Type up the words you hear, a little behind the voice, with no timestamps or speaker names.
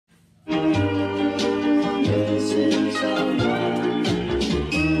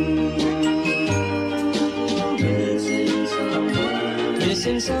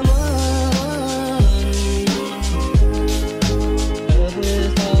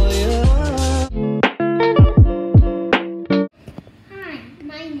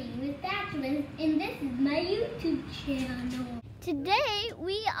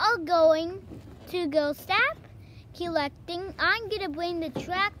Collecting. I'm gonna bring the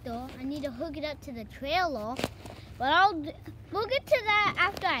tractor. I need to hook it up to the trailer, but we'll get to that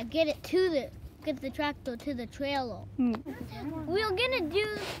after I get the tractor to the trailer. We're gonna do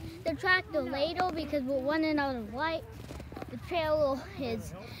the tractor later because we're running out of light. The trailer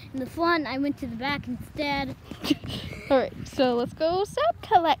is in the front. I went to the back instead. All right, so let's go sap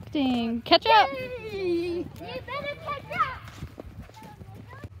collecting. Catch up. Yay! You better catch up.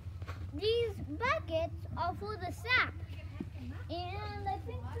 These buckets are for the sap, and I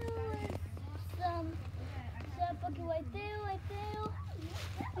think there was some sap bucket right there. I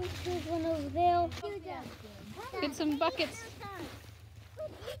think there's one over there. Get some buckets.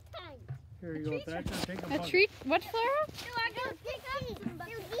 Here you go, Thatcher. Take a A bucket. treat? What, Flora? No, I gotta pick up some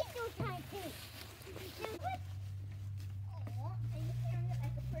buckets.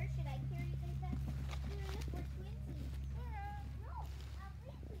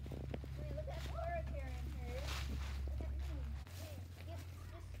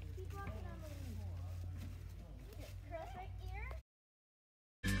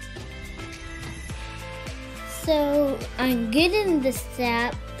 So I'm getting the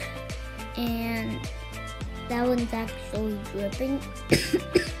sap, and that one's actually dripping.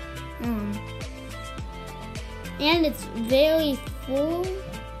 And it's very full.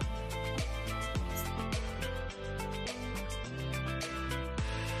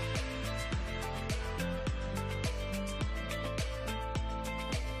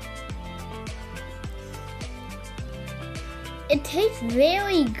 It tastes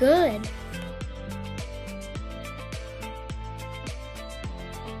very good.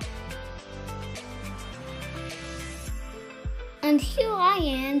 And here I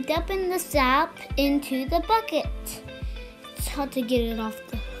am dumping the sap into the bucket. It's hard to get it off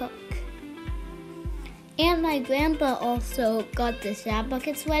the hook. And my grandpa also got the sap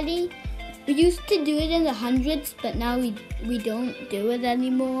buckets ready. We used to do it in the hundreds, but now we don't do it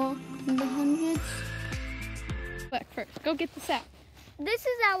anymore in the hundreds. Back first. Go get the sap. This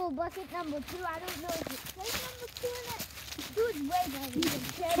is our bucket number 2. I don't know if it says number 2 in it. 2 is way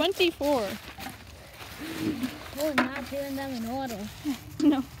better. 24. We're not doing them in order.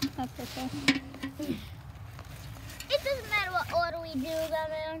 No, that's okay. It doesn't matter what order we do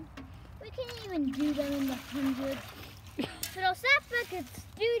them in. We can't even do them in the hundreds. But our sap buckets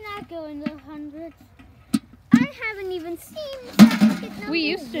do not go in the hundreds. I haven't even seen the sap bucket number. We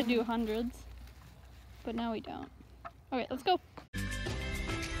used to do hundreds, but now we don't. Okay, let's go.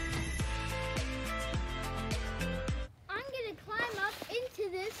 I'm gonna climb up into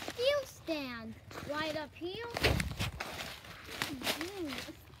this steel stand right up here. It's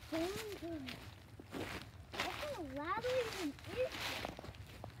so good. What kind of ladder even is this?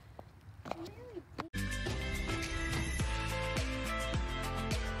 Really deep.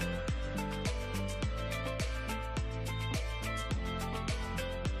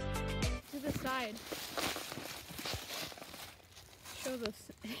 To the side. Show this.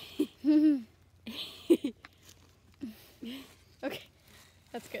 Okay,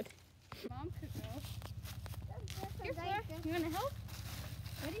 that's good. Mom could go. Here, Flora, you want to help?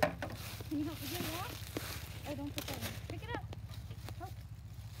 Ready? Can you help me get it off? Oh, don't put that in. Pick it up. Help.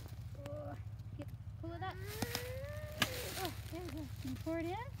 Pull it up. Oh, there we go. Can you pour it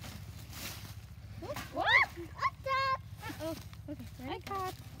in? Whoop, what? What's up? Uh-oh. Okay, ready?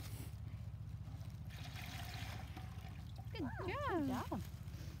 Caught. Good job.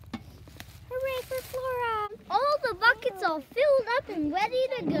 Hooray for Flora! All the buckets are filled up and ready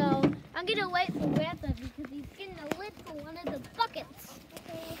to go. I'm gonna wait for Grandpa because he's getting a lid for one of the buckets.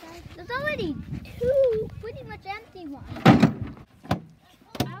 There's already 2 pretty much empty ones.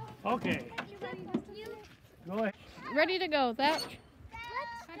 Okay. Go ahead. Ready to go. That. Let's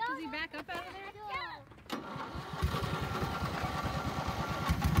Does he back up out of there?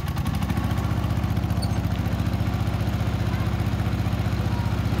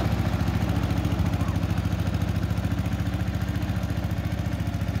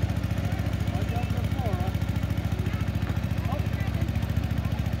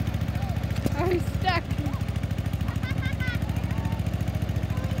 Oh, he's stuck.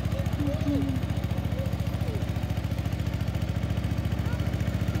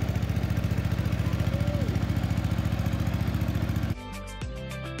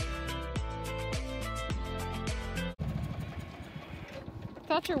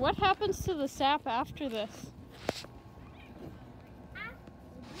 Thatcher, what happens to the sap after this?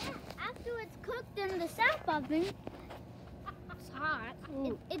 After it's cooked in the sap oven, it's hot.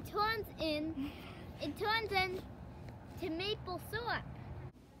 It turns into maple syrup.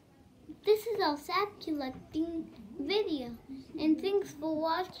 This is our sap collecting video. And thanks for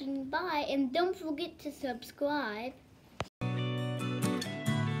watching. Bye. And don't forget to subscribe.